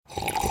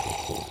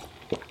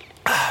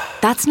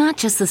That's not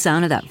just the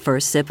sound of that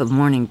first sip of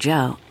Morning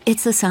Joe.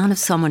 It's the sound of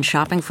someone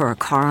shopping for a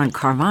car on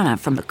Carvana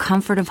from the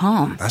comfort of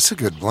home. That's a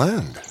good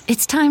blend.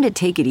 It's time to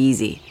take it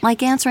easy,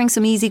 like answering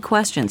some easy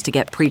questions to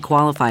get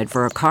pre-qualified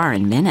for a car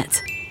in minutes.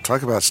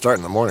 Talk about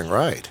starting the morning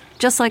right.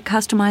 Just like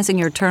customizing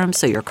your terms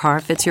so your car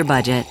fits your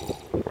budget.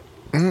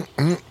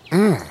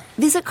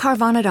 Visit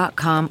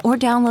Carvana.com or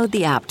download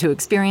the app to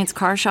experience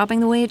car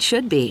shopping the way it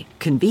should be.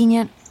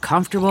 Convenient,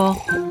 comfortable.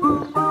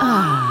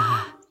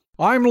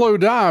 I'm Lou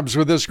Dobbs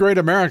with this Great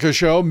America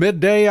Show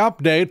midday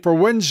update for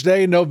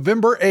Wednesday,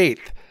 November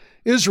 8th.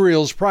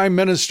 Israel's prime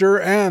minister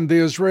and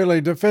the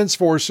Israeli Defense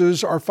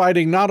Forces are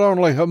fighting not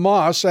only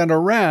Hamas and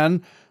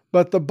Iran,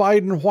 but the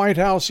Biden White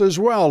House as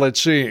well, it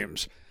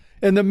seems.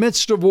 In the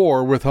midst of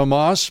war with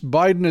Hamas,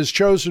 Biden has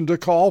chosen to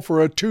call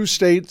for a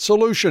two-state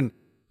solution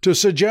to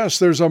suggest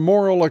there's a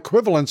moral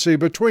equivalency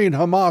between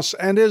Hamas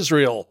and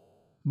Israel.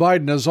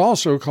 Biden has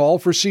also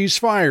called for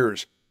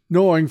ceasefires,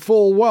 knowing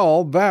full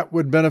well that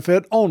would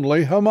benefit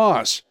only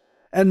Hamas.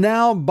 And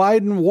now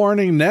Biden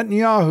warning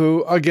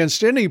Netanyahu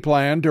against any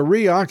plan to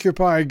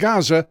reoccupy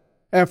Gaza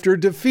after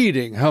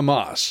defeating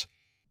Hamas.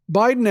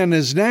 Biden and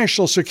his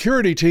national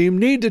security team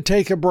need to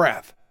take a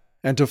breath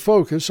and to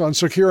focus on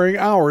securing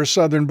our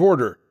southern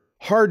border,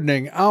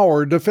 hardening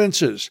our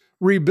defenses,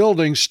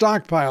 rebuilding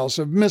stockpiles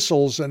of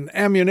missiles and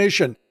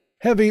ammunition,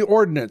 heavy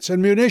ordnance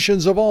and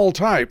munitions of all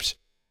types,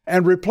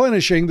 and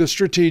replenishing the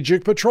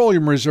strategic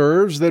petroleum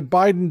reserves that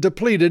Biden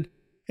depleted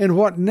in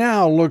what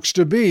now looks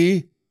to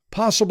be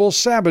possible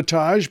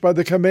sabotage by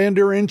the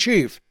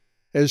commander-in-chief,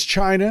 as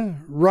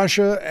China,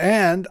 Russia,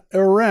 and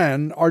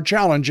Iran are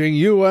challenging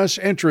U.S.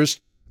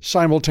 interests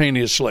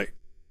simultaneously.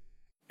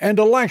 And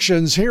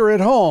elections here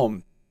at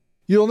home.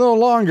 You'll no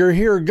longer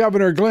hear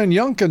Governor Glenn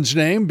Youngkin's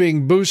name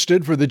being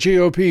boosted for the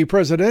GOP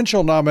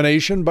presidential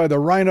nomination by the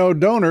Rhino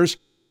donors.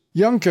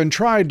 Youngkin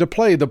tried to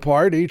play the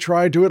part. He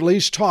tried to at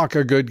least talk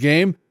a good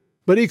game,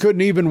 but he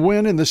couldn't even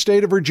win in the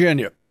state of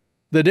Virginia.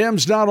 The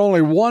Dems not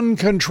only won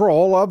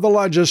control of the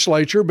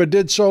legislature, but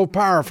did so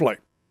powerfully.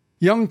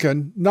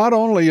 Youngkin, not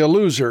only a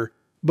loser,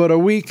 but a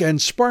weak and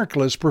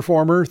sparkless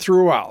performer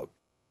throughout.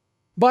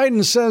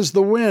 Biden says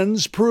the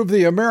wins prove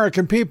the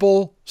American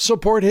people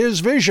support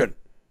his vision,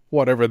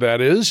 whatever that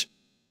is.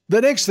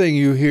 The next thing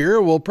you hear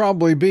will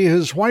probably be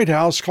his White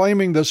House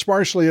claiming the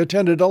sparsely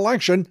attended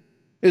election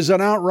is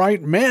an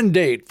outright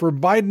mandate for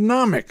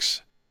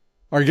Bidenomics.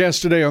 Our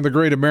guest today on the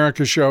Great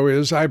America Show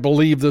is, I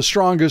believe, the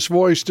strongest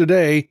voice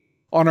today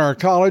on our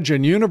college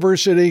and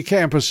university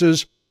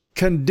campuses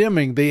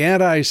condemning the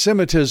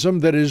anti-Semitism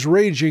that is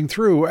raging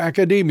through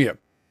academia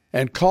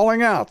and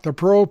calling out the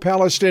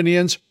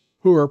pro-Palestinians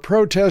who are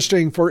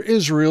protesting for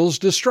Israel's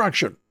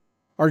destruction.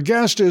 Our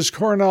guest is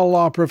Cornell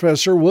Law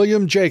Professor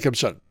William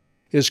Jacobson.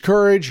 His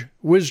courage,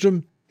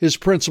 wisdom, his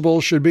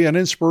principles should be an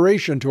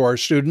inspiration to our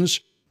students,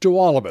 to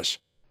all of us.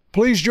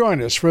 Please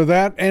join us for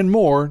that and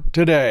more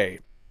today.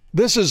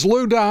 This is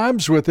Lou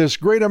Dobbs with this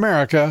Great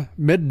America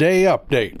Midday Update.